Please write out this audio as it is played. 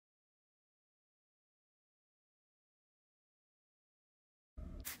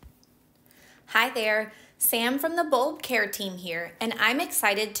Hi there, Sam from the Bulb Care team here, and I'm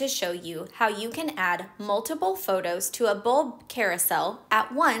excited to show you how you can add multiple photos to a bulb carousel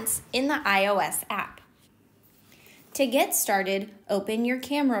at once in the iOS app. To get started, open your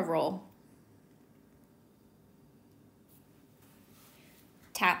camera roll.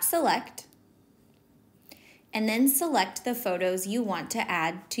 Tap Select, and then select the photos you want to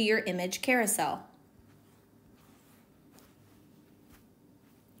add to your image carousel.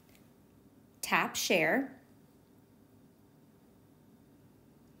 Tap Share,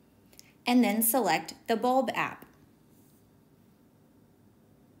 and then select the Bulb app.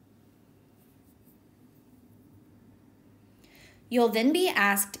 You'll then be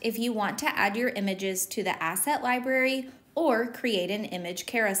asked if you want to add your images to the asset library or create an image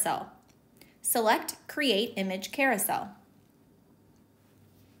carousel. Select Create Image Carousel.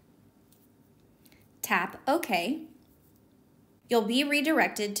 Tap OK. You'll be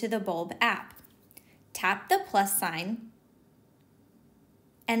redirected to the Bulb app. Tap the plus sign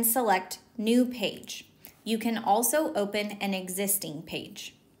and select New Page. You can also open an existing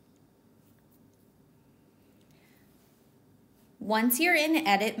page. Once you're in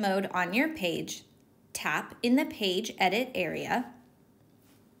edit mode on your page, tap in the page edit area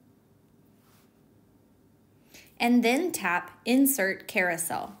and then tap Insert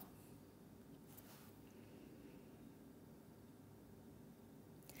Carousel.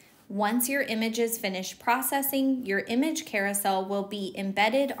 Once your images finish processing, your image carousel will be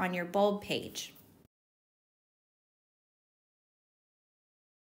embedded on your bulb page.